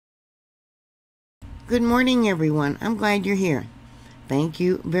Good morning, everyone. I'm glad you're here. Thank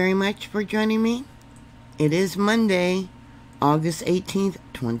you very much for joining me. It is Monday, August 18th,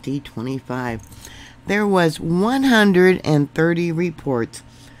 2025. There was 130 reports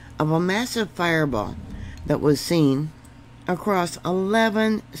of a massive fireball that was seen across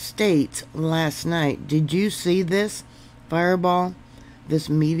 11 states last night. Did you see this fireball, this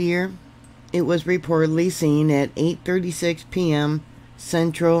meteor? It was reportedly seen at 8:36 p.m.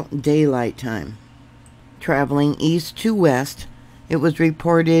 Central Daylight Time. Traveling east to west, it was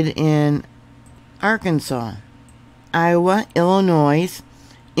reported in Arkansas, Iowa, Illinois,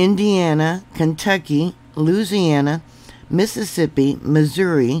 Indiana, Kentucky, Louisiana, Mississippi,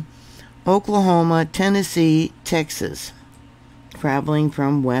 Missouri, Oklahoma, Tennessee, Texas. Traveling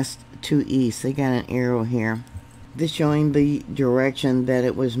from west to east. They got an arrow here. This showing the direction that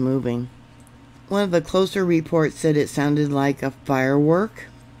it was moving. One of the closer reports said it sounded like a firework.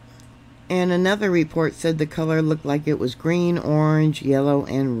 And another report said the color looked like it was green, orange, yellow,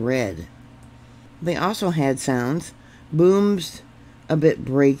 and red. They also had sounds, booms a bit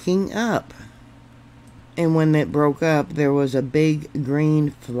breaking up. And when it broke up, there was a big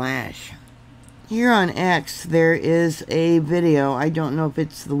green flash. Here on X, there is a video. I don't know if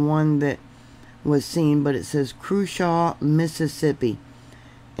it's the one that was seen, but it says Crushaw, Mississippi.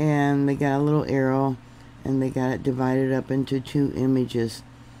 And they got a little arrow, and they got it divided up into two images.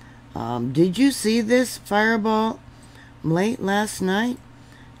 Did you see this fireball late last night?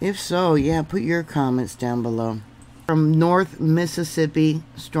 If so, yeah, put your comments down below. From North Mississippi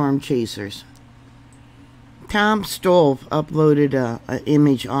storm chasers. Tom Stoll uploaded an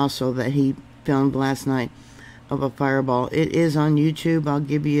image also that he filmed last night of a fireball. It is on YouTube. I'll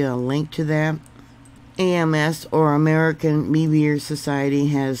give you a link to that. AMS, or American Meteor Society,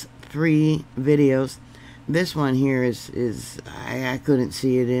 has 3 videos. This one here is I couldn't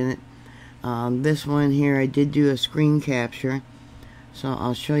see it in it. This one here, I did do a screen capture, so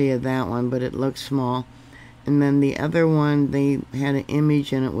I'll show you that one, but it looks small. And then the other one, they had an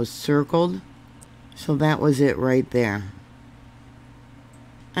image and it was circled, so that was it right there.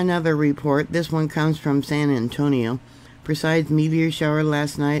 Another report, this one comes from San Antonio. Precise meteor shower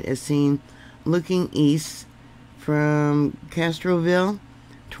last night is seen looking east from Castroville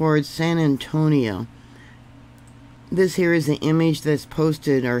towards San Antonio. This here is the image that's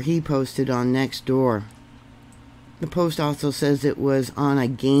posted, or he posted on Nextdoor. The post also says it was on a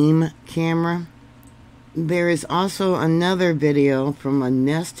game camera. There is also another video from a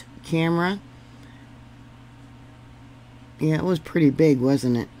Nest camera. Yeah, it was pretty big,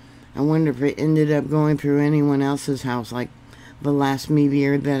 wasn't it? I wonder if it ended up going through anyone else's house, like the last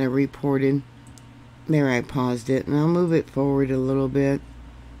meteor that I reported. There, I paused it, and I'll move it forward a little bit.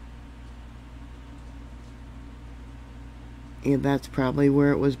 Yeah, that's probably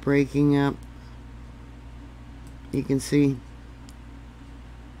where it was breaking up. You can see.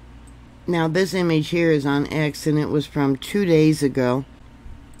 Now, this image here is on X, and it was from 2 days ago.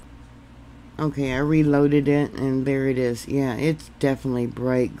 Okay, I reloaded it, and there it is. Yeah, it's definitely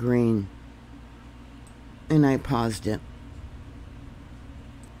bright green. And I paused it.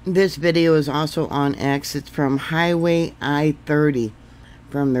 This video is also on X. It's from Highway I-30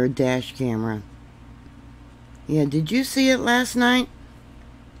 from their dash camera. Yeah, did you see it last night?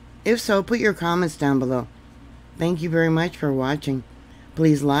 If so, put your comments down below. Thank you very much for watching.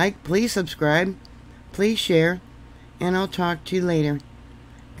 Please like, please subscribe, please share, and I'll talk to you later.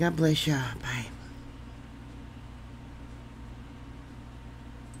 God bless you. Bye.